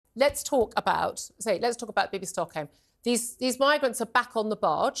let's talk about Bibi Stockholm. These migrants are back on the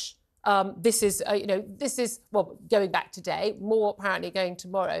barge. This is going back today. More apparently going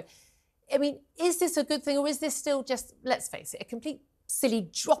tomorrow. I mean, is this a good thing, or is this still just, let's face it, a complete silly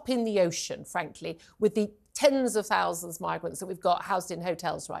drop in the ocean, frankly, with the tens of thousands of migrants that we've got housed in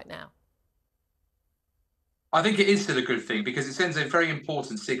hotels right now? I think it is still a good thing because it sends a very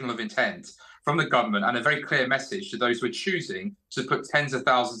important signal of intent from the government and a very clear message to those who are choosing to put tens of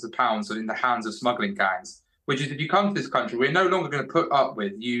thousands of pounds in the hands of smuggling gangs, which is, if you come to this country, we're no longer going to put up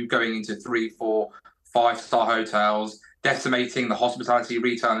with you going into 3, 4, 5-star hotels, decimating the hospitality,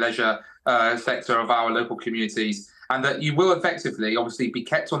 retail and leisure sector of our local communities, and that you will effectively, obviously, be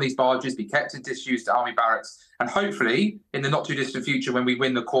kept on these barges, be kept in disused army barracks, and hopefully, in the not too distant future, when we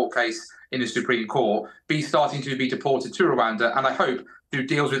win the court case in the Supreme Court, be starting to be deported to Rwanda, and I hope through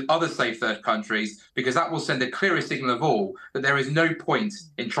deals with other safe third countries, because that will send the clearest signal of all that there is no point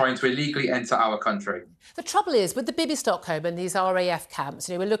in trying to illegally enter our country. The trouble is, with the Bibi Stockholm and these RAF camps,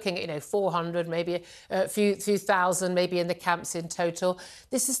 we're looking at, 400, maybe a few thousand, maybe in the camps in total.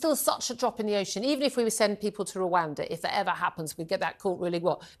 This is still such a drop in the ocean. Even if we send people to Rwanda, if that ever happens, we get that court ruling,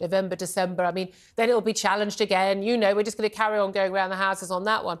 November, December, I mean, then it'll be challenged again. We're just going to carry on going around the houses on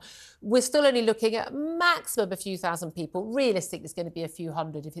that one. We're still only looking at maximum a few thousand people. Realistically, it's going to be a few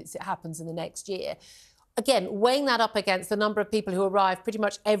hundred if it happens in the next year. Again, weighing that up against the number of people who arrive pretty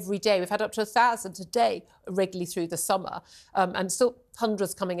much every day. We've had up to 1,000 a day regularly through the summer, and still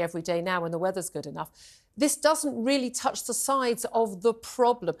hundreds coming every day now when the weather's good enough. This doesn't really touch the sides of the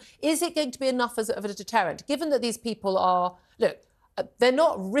problem. Is it going to be enough of a deterrent, given that these people are, they're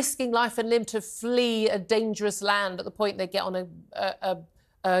not risking life and limb to flee a dangerous land at the point they get on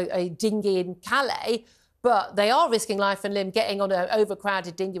a dinghy in Calais, but they are risking life and limb getting on an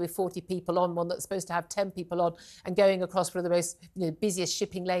overcrowded dinghy with 40 people on, one that's supposed to have 10 people on, and going across one of the most busiest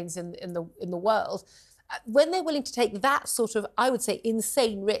shipping lanes in the world. When they're willing to take that sort of, I would say,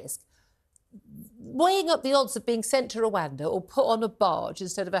 insane risk, weighing up the odds of being sent to Rwanda or put on a barge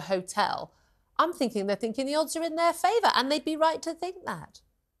instead of a hotel, I'm thinking they're thinking the odds are in their favour, and they'd be right to think that.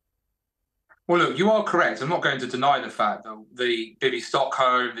 Well, look, you are correct. I'm not going to deny the fact that the Bibi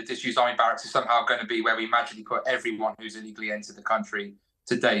Stockholm, the disused army barracks, is somehow going to be where we magically put everyone who's illegally entered the country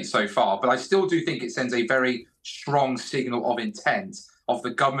to date so far. But I still do think it sends a very strong signal of intent of the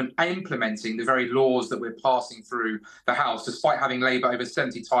government implementing the very laws that we're passing through the House, despite having Labour over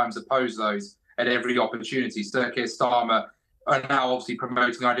 70 times opposed those at every opportunity. Sir Keir Starmer are now obviously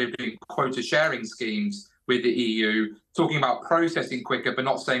promoting the idea of doing quota sharing schemes with the EU, talking about processing quicker, but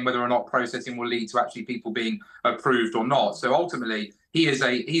not saying whether or not processing will lead to actually people being approved or not. So ultimately, he's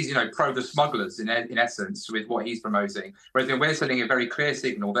pro the smugglers in essence with what he's promoting. Whereas we're sending a very clear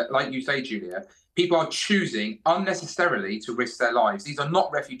signal that, like you say, Julia, people are choosing unnecessarily to risk their lives. These are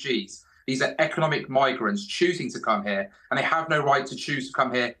not refugees. These are economic migrants choosing to come here, and they have no right to choose to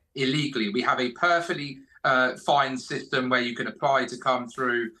come here illegally. We have a perfectly fine system where you can apply to come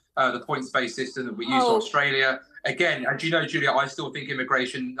through the points-based system that we use in Australia. Again, and you know, Julia, I still think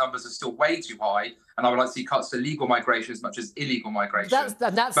immigration numbers are still way too high, and I would like to see cuts to legal migration as much as illegal migration.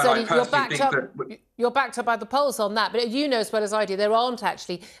 You're backed up by the polls on that, but you know as well as I do, there aren't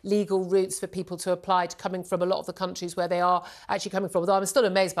actually legal routes for people to apply to coming from a lot of the countries where they are actually coming from. Although I'm still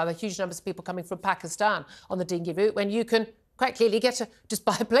amazed by the huge numbers of people coming from Pakistan on the dinghy route, when you can quite clearly get to just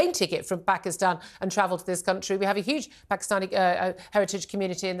buy a plane ticket from Pakistan and travel to this country. We have a huge Pakistani heritage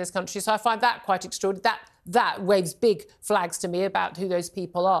community in this country, so I find that quite extraordinary. That waves big flags to me about who those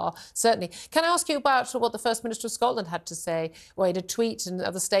people are, certainly. Can I ask you about what the First Minister of Scotland had to say, in a tweet and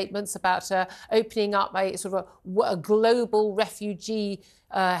other statements about opening up a sort of a global refugee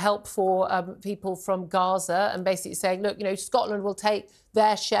help for people from Gaza, and basically saying, look, Scotland will take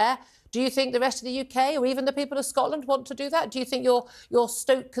their share. Do you think the rest of the UK or even the people of Scotland want to do that? Do you think your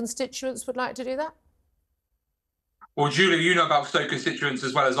Stoke constituents would like to do that? Well, Julia, you know about Stoke constituents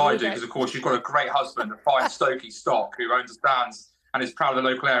as well as I do, because, of course, you've got a great husband, a fine Stokey stock, who understands and is proud of the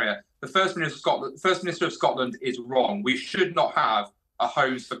local area. The First Minister of Scotland is wrong. We should not have a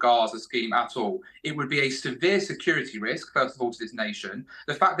Homes for Gaza scheme at all. It would be a severe security risk, first of all, to this nation.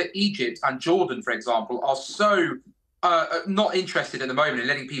 The fact that Egypt and Jordan, for example, are so not interested at the moment in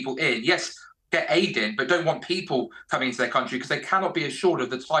letting people in. Yes, get aid in, but don't want people coming into their country because they cannot be assured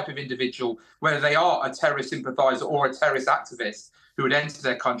of the type of individual, whether they are a terrorist sympathiser or a terrorist activist, who would enter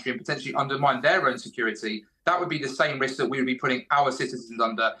their country and potentially undermine their own security. That would be the same risk that we would be putting our citizens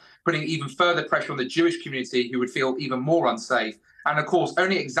under, putting even further pressure on the Jewish community, who would feel even more unsafe, and, of course,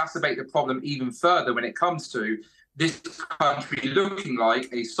 only exacerbate the problem even further when it comes to this country looking like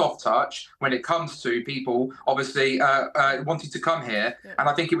a soft touch when it comes to people obviously wanting to come here. Yeah. And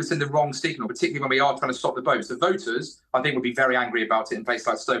I think it would send the wrong signal, particularly when we are trying to stop the boats. The voters, I think, would be very angry about it in places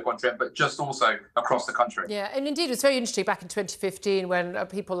like Stoke-on-Trent, but just also across the country. Yeah, and indeed, it was very interesting back in 2015 when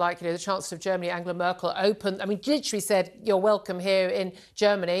people like, the Chancellor of Germany, Angela Merkel, literally said, "You're welcome here in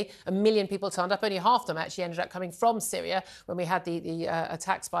Germany." 1 million people turned up. Only half of them actually ended up coming from Syria when we had the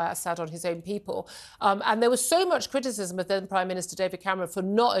attacks by Assad on his own people. And there was so much criticism of then Prime Minister David Cameron for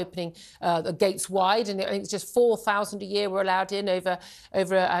not opening the gates wide, and I think it's just 4,000 a year were allowed in over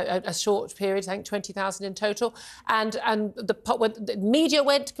a short period. I think 20,000 in total. And the media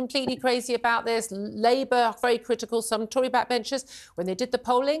went completely crazy about this. Labour very critical. Some Tory backbenchers, when they did the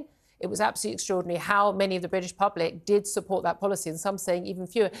polling, it was absolutely extraordinary how many of the British public did support that policy, and some saying even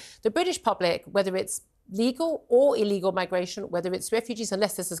fewer. The British public, whether it's legal or illegal migration, whether it's refugees,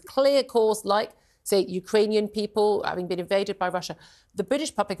 unless there's a clear cause like, say, Ukrainian people having been invaded by Russia, the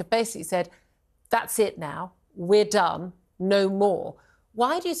British public have basically said, that's it now, we're done, no more.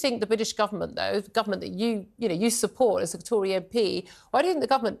 Why do you think the British government, though, the government that you support as a Tory MP, why do you think the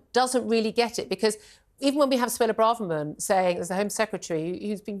government doesn't really get it? Because even when we have Suella Braverman saying, as the Home Secretary,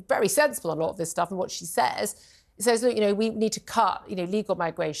 who's been very sensible on a lot of this stuff and what she says, look, we need to cut, legal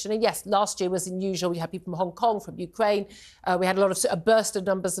migration. And yes, last year was unusual. We had people from Hong Kong, from Ukraine. We had a burst of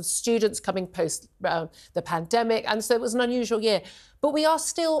numbers of students coming post the pandemic. And so it was an unusual year. But we are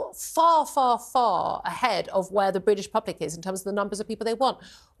still far, far, far ahead of where the British public is in terms of the numbers of people they want.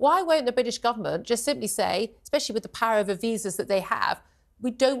 Why won't the British government just simply say, especially with the power over visas that they have, we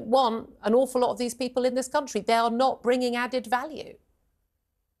don't want an awful lot of these people in this country. They are not bringing added value.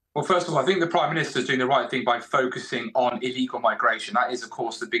 Well, first of all, I think the Prime Minister is doing the right thing by focusing on illegal migration. That is, of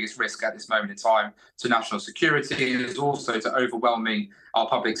course, the biggest risk at this moment in time to national security. It is also to overwhelming our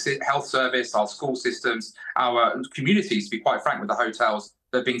public health service, our school systems, our communities, to be quite frank, with the hotels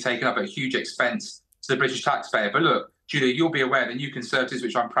that are being taken up at a huge expense to the British taxpayer. But look, Julia, you'll be aware the New Conservatives,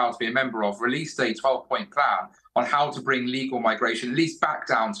 which I'm proud to be a member of, released a 12-point plan on how to bring legal migration at least back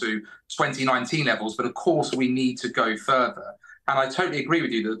down to 2019 levels. But of course, we need to go further. And I totally agree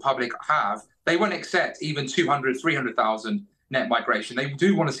with you that the public they won't accept even 200, 300,000 net migration. They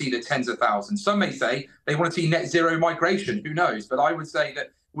do want to see the tens of thousands. Some may say they want to see net zero migration. Who knows? But I would say that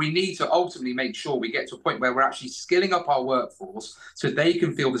we need to ultimately make sure we get to a point where we're actually skilling up our workforce so they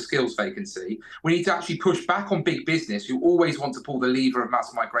can fill the skills vacancy. We need to actually push back on big business, who always want to pull the lever of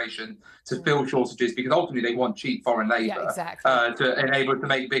mass migration to fill shortages, because ultimately they want cheap foreign labour to enable to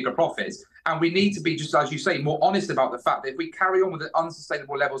make bigger profits. And we need to be, just as you say, more honest about the fact that if we carry on with the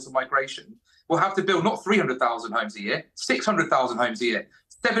unsustainable levels of migration, we'll have to build not 300,000 homes a year, 600,000 homes a year,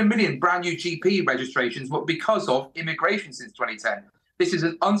 7 million brand new GP registrations because of immigration since 2010. This is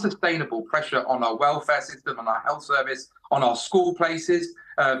an unsustainable pressure on our welfare system, on our health service, on our school places,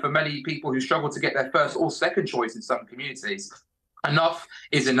 for many people who struggle to get their first or second choice in some communities. Enough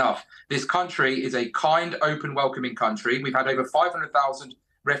is enough. This country is a kind, open, welcoming country. We've had over 500,000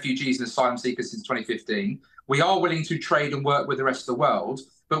 refugees and asylum seekers since 2015. We are willing to trade and work with the rest of the world.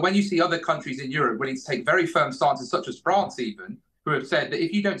 But when you see other countries in Europe willing to take very firm stances, such as France even, who have said that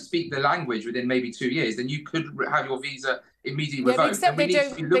if you don't speak the language within maybe 2 years, then you could have your visa immediately revoked. Except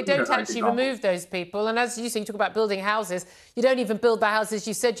they don't actually remove those people. And as you say, you talk about building houses. You don't even build the houses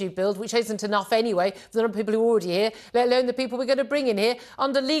you said you build, which isn't enough anyway for the number of people who are already here, let alone the people we're going to bring in here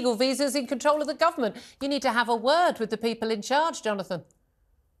under legal visas in control of the government. You need to have a word with the people in charge, Jonathan.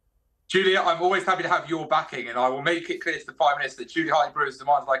 Julia, I'm always happy to have your backing, and I will make it clear to the Prime Minister that Julia Hartley-Brewer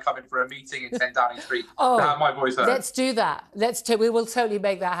demands that I come in for a meeting in 10 Downing Street to have my voice heard. Let's do that. We will totally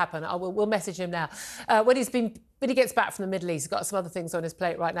make that happen. We'll message him now. When he gets back from the Middle East, he's got some other things on his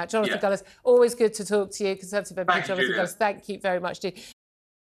plate right now. Jonathan Gullis, always good to talk to you. Conservative MP Jonathan Gullis, thank you very much, dude.